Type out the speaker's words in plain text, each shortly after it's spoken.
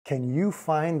Can you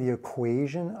find the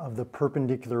equation of the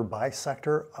perpendicular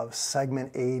bisector of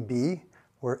segment AB,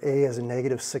 where A is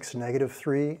 -6,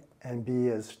 -3, and B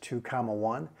is 2,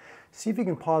 1? See if you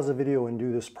can pause the video and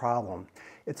do this problem.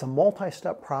 It's a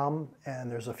multi-step problem, and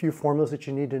there's a few formulas that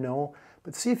you need to know,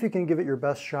 but see if you can give it your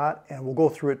best shot, and we'll go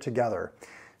through it together.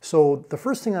 So the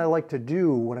first thing I like to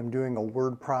do when I'm doing a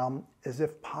word problem is,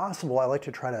 if possible, I like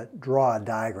to try to draw a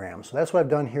diagram. So that's what I've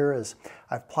done here is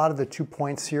I've plotted the 2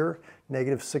 points here,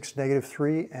 -6,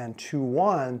 -3, and 2,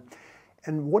 1.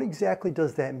 And what exactly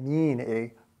does that mean,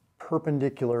 a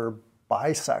perpendicular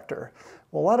bisector?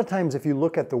 Well, a lot of times if you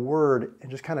look at the word and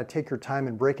just kind of take your time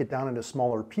and break it down into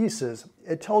smaller pieces,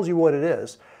 it tells you what it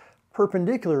is.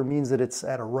 Perpendicular means that it's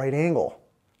at a right angle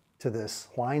to this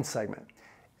line segment.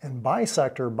 And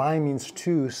bisector, bi means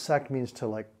two, sect means to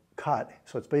like cut.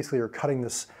 So it's basically you're cutting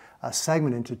this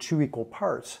segment into two equal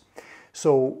parts.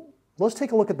 So let's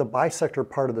take a look at the bisector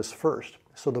part of this first.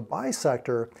 So the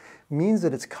bisector means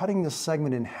that it's cutting this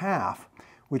segment in half,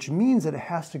 which means that it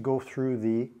has to go through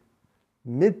the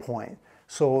midpoint.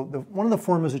 So one of the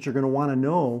formulas that you're going to want to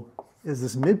know is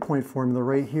this midpoint formula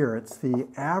right here. It's the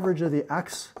average of the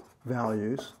x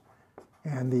values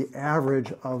and the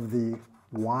average of the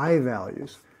y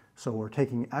values. So we're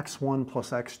taking x1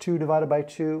 plus x2 divided by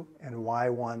 2 and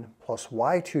y1 plus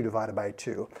y2 divided by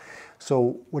 2.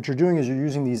 So what you're doing is you're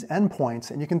using these endpoints,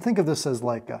 and you can think of this as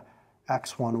like a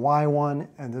x1, y1,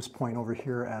 and this point over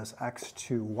here as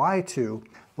x2, y2.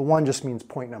 The 1 just means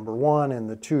point number 1, and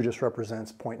the 2 just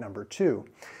represents point number 2.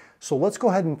 So let's go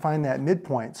ahead and find that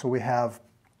midpoint. So we have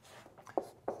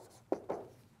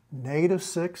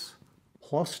 -6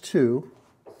 plus 2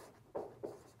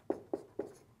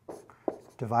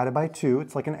 divided by 2,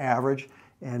 it's like an average,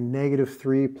 and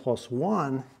 -3 plus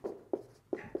 1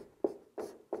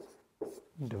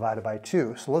 divided by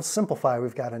 2. So let's simplify.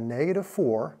 We've got a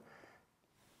 -4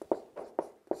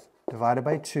 divided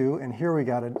by 2, and here we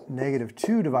got a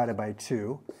 -2 divided by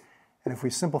 2. And if we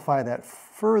simplify that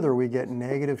further, we get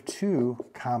 -2,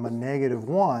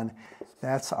 -1.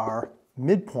 That's our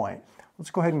midpoint.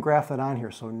 Let's go ahead and graph that on here.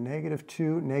 So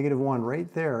 -2, -1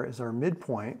 right there is our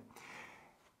midpoint.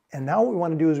 And now what we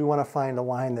want to do is we want to find a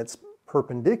line that's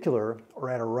perpendicular or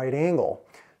at a right angle.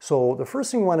 So the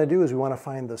first thing we want to do is we want to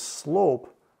find the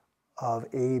slope of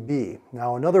AB.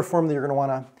 Now another formula you're going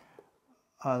to want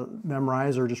to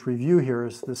memorize or just review here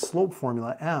is the slope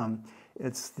formula, M.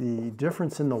 It's the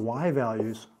difference in the y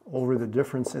values over the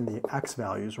difference in the x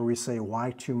values, where we say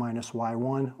y2 minus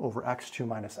y1 over x2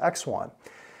 minus x1.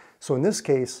 So in this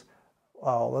case,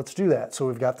 let's do that. So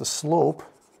we've got the slope,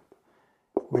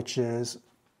 which is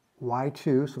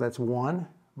y2, so that's 1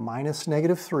 minus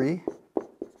 -3,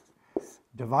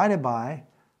 divided by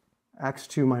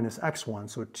x2 minus x1,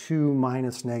 so 2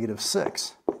 minus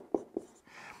 -6.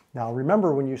 Now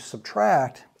remember, when you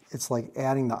subtract, it's like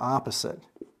adding the opposite.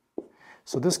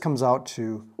 So this comes out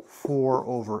to 4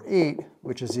 over 8,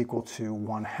 which is equal to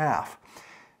 1/2.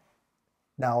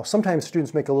 Now sometimes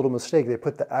students make a little mistake. They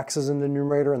put the x's in the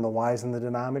numerator and the y's in the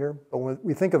denominator. But when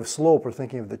we think of slope, we're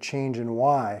thinking of the change in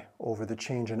y over the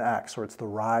change in x, or it's the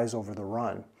rise over the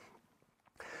run.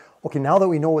 Okay, now that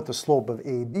we know what the slope of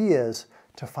AB is,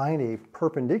 to find a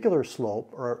perpendicular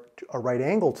slope, or a right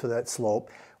angle to that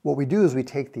slope, what we do is we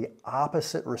take the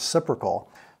opposite reciprocal.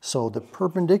 So the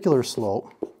perpendicular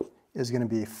slope is going to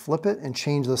be, flip it and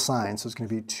change the sign. So it's going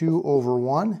to be 2 over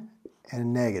 1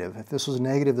 and negative. If this was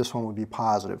negative, this one would be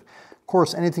positive. Of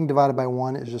course, anything divided by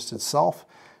 1 is just itself.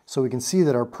 So we can see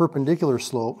that our perpendicular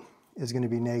slope is going to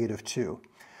be -2.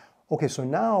 Okay, so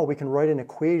now we can write an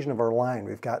equation of our line.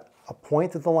 We've got a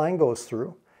point that the line goes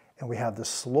through, and we have the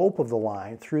slope of the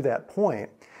line through that point.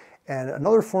 And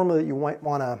another formula that you might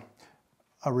want to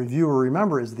review or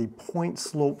remember is the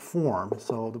point-slope form.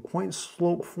 So the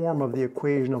point-slope form of the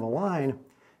equation of a line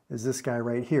is this guy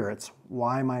right here. It's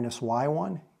y minus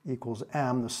y1 equals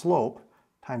m, the slope,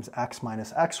 times x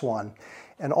minus x1.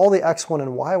 And all the x1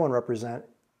 and y1 represent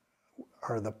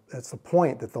it's the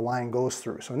point that the line goes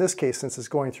through. So in this case, since it's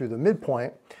going through the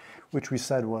midpoint, which we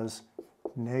said was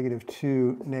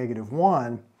 -2,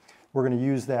 -1, we're going to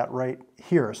use that right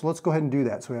here. So let's go ahead and do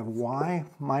that. So we have y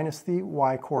minus the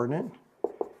y coordinate,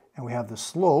 and we have the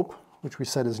slope, which we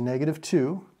said is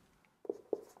 -2,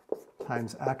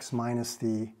 times x minus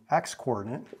the x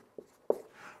coordinate.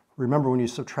 Remember, when you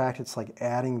subtract, it's like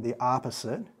adding the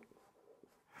opposite.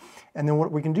 And then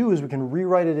what we can do is we can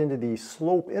rewrite it into the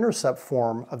slope intercept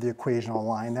form of the equation of a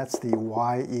line. That's the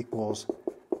y equals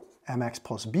mx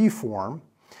plus b form,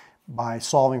 by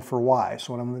solving for y.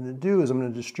 So what I'm going to do is I'm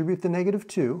going to distribute the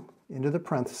 -2 into the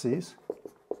parentheses.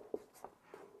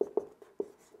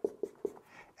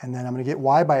 And then I'm going to get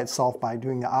y by itself by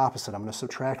doing the opposite. I'm going to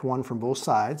subtract 1 from both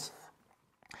sides.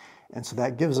 And so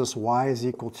that gives us y is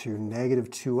equal to negative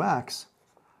 2x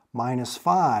minus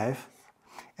 5.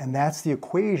 And that's the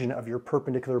equation of your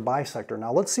perpendicular bisector.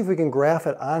 Now let's see if we can graph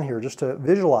it on here just to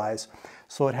visualize.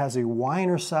 So it has a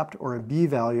y-intercept or a b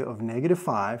value of negative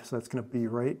 5. So that's going to be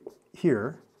right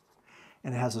here.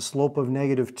 And it has a slope of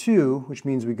negative 2, which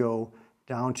means we go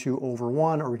down 2 over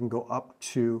 1, or we can go up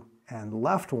 2 and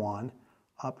left 1,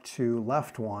 up 2,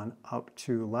 left 1, up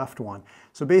 2, left 1.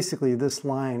 So basically this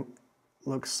line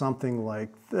looks something like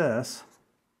this.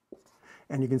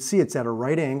 And you can see it's at a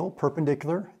right angle,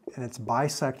 perpendicular, and it's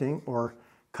bisecting or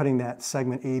cutting that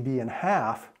segment AB in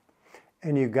half,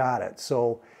 and you got it.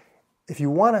 So if you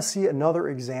want to see another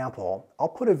example, I'll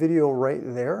put a video right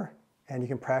there, and you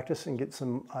can practice and get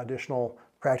some additional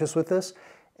practice with this.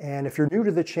 And if you're new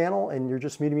to the channel and you're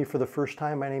just meeting me for the first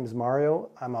time, my name is Mario.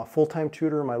 I'm a full-time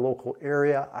tutor in my local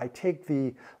area. I take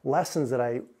the lessons that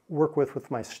I work with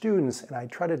my students, and I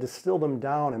try to distill them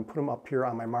down and put them up here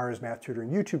on my Mario's Math Tutoring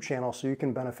YouTube channel so you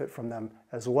can benefit from them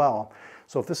as well.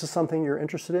 So if this is something you're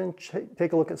interested in,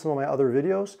 take a look at some of my other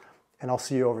videos, and I'll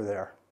see you over there.